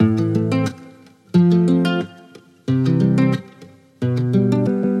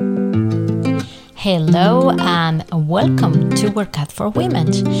Hello and welcome to Workout for Women.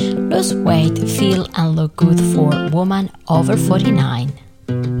 Lose weight, feel and look good for women over 49.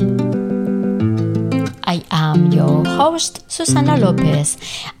 I am your host, Susana Lopez,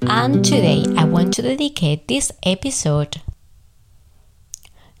 and today I want to dedicate this episode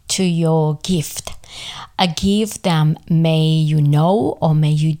to your gift. A gift that may you know or may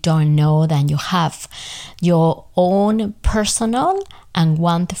you don't know that you have. Your own personal and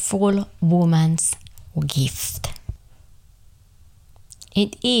wonderful woman's gift.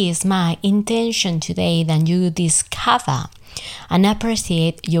 It is my intention today that you discover and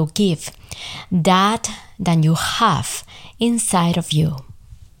appreciate your gift that you have inside of you.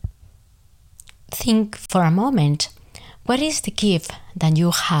 Think for a moment, what is the gift that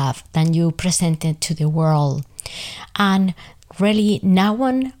you have that you presented to the world? And really no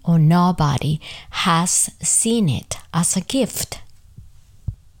one or nobody has seen it as a gift.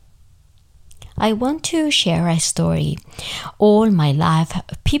 I want to share a story. All my life,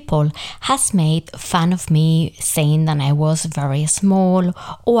 people has made fun of me saying that I was very small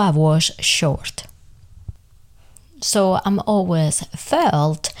or I was short. So I'm always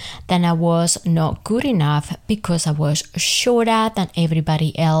felt that I was not good enough because I was shorter than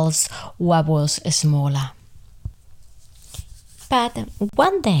everybody else or I was smaller. But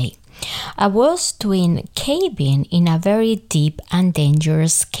one day, I was doing caving in a very deep and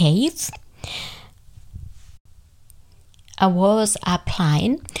dangerous cave. I was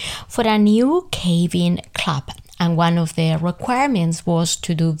applying for a new caving club, and one of the requirements was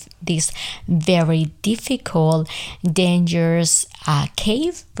to do this very difficult, dangerous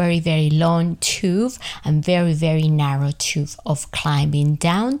cave, very long tube and very narrow tube of climbing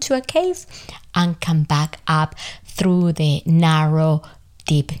down to a cave and come back up through the narrow,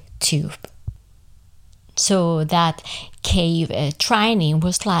 deep tube. So that cave training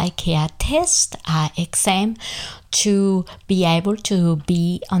was like a test exam to be able to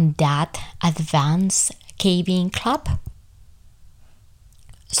be on that advanced caving club.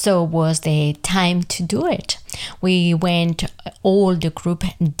 So was the time to do it. We went all the group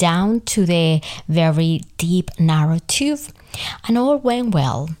down to the very deep narrow tube and all went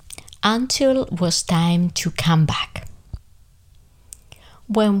well until it was time to come back.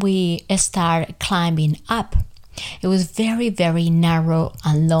 When we started climbing up, it was very narrow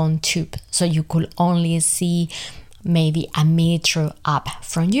and long tube, so you could only see maybe a meter up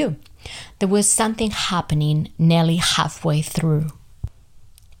from you. There was something happening nearly halfway through.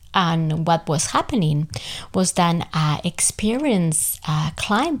 And what was happening was that an experienced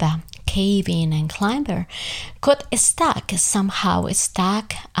climber, caving and climber, got somehow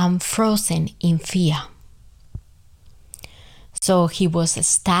stuck and frozen in fear. So he was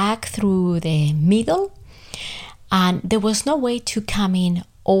stuck through the middle and there was no way to come in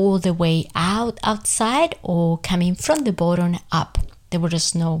all the way outside or coming from the bottom up. There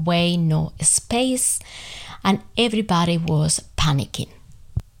was no way, no space, and everybody was panicking.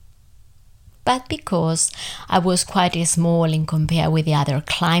 But because I was quite small in compared with the other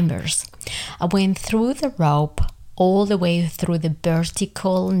climbers, I went through the rope all the way through the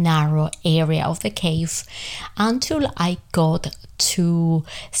vertical narrow area of the cave until I got to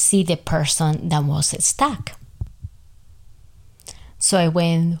see the person that was stuck. So I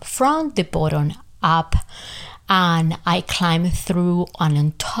went from the bottom up and I climbed through and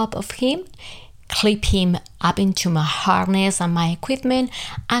on top of him, clip him up into my harness and my equipment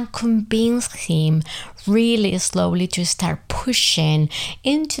and convince him really slowly to start pushing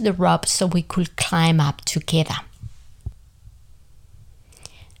into the rope so we could climb up together.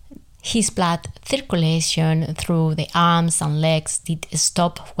 His blood circulation through the arms and legs did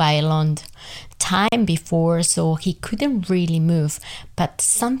stop while on time before, so he couldn't really move. But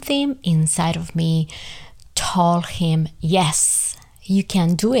something inside of me told him, yes, you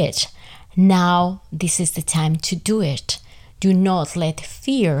can do it. Now this is the time to do it. Do not let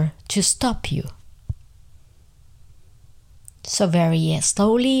fear to stop you. So very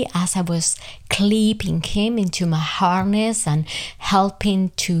slowly, as I was clipping him into my harness and helping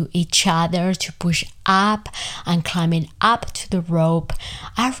to each other to push up and climbing up to the rope,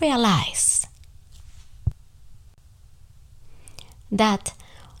 I realized that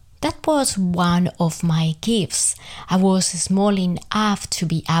was one of my gifts. I was small enough to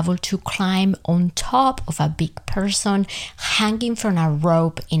be able to climb on top of a big person hanging from a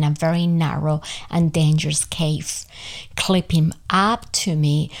rope in a very narrow and dangerous cave, clip him up to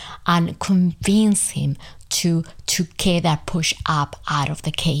me and convince him to together push up out of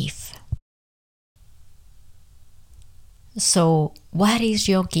the cave. So, what is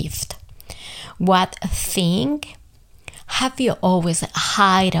your gift? What thing Have you always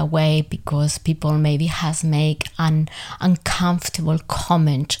hide away because people maybe has made an uncomfortable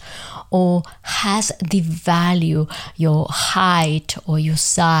comment or has devalued your height or your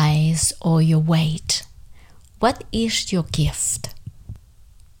size or your weight? What is your gift?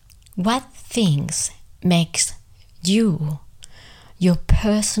 What things makes you your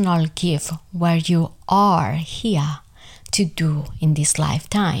personal gift where you are here to do in this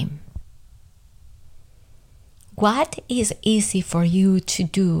lifetime? What is easy for you to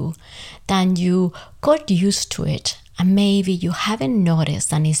do that you got used to it and maybe you haven't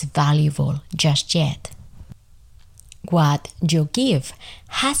noticed and is valuable just yet? What your gift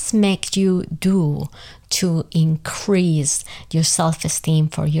has made you do to increase your self-esteem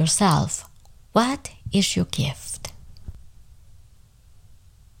for yourself? What is your gift?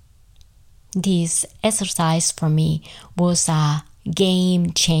 This exercise for me was a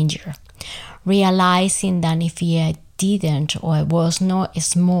game changer. Realizing that if I didn't or I was not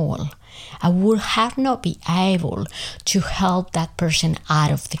small, I would have not been able to help that person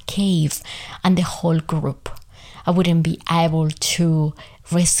out of the cave and the whole group. I wouldn't be able to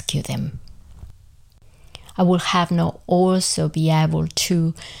rescue them. I would have not also be able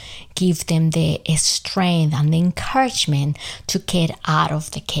to give them the strength and the encouragement to get out of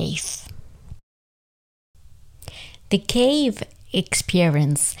the cave. The cave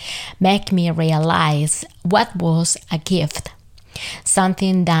experience made me realize what was a gift,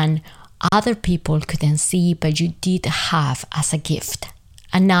 something that other people couldn't see but you did have as a gift,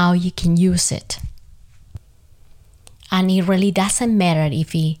 and now you can use it. And it really doesn't matter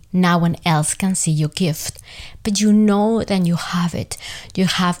if no one else can see your gift, but you know that you have it. You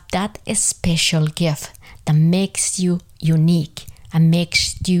have that special gift that makes you unique and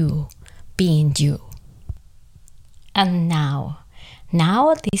makes you being you. And now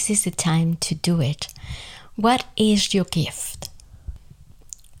this is the time to do it. What is your gift?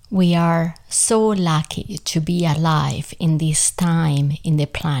 We are so lucky to be alive in this time in the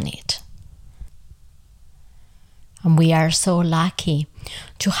planet. And we are so lucky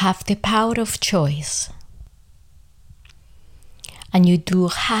to have the power of choice. And you do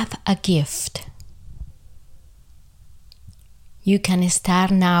have a gift. You can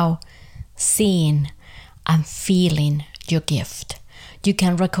start now seeing and feeling your gift. You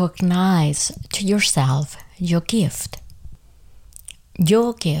can recognize to yourself your gift.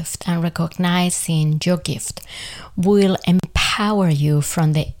 Your gift and recognizing your gift will empower you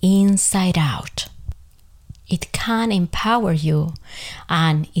from the inside out. It can empower you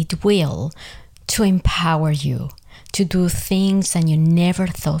and it will to empower you to do things that you never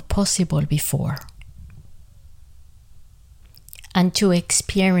thought possible before. And to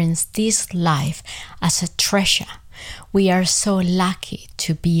experience this life as a treasure. We are so lucky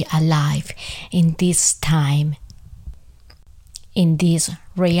to be alive in this time, in this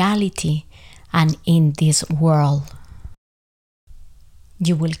reality, and in this world.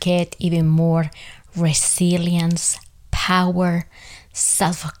 You will get even more resilience, power,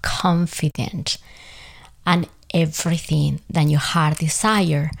 self-confidence, and everything that your heart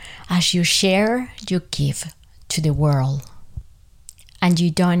desires as you share your gift to the world. And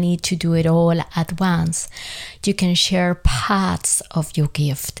you don't need to do it all at once. You can share parts of your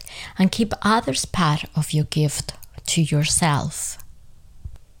gift and keep others part of your gift to yourself.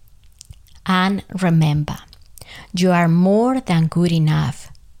 And remember, you are more than good enough.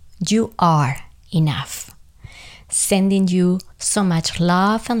 You are enough. Sending you so much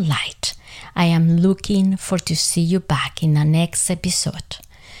love and light. I am looking forward to see you back in the next episode.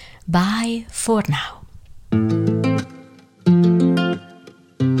 Bye for now.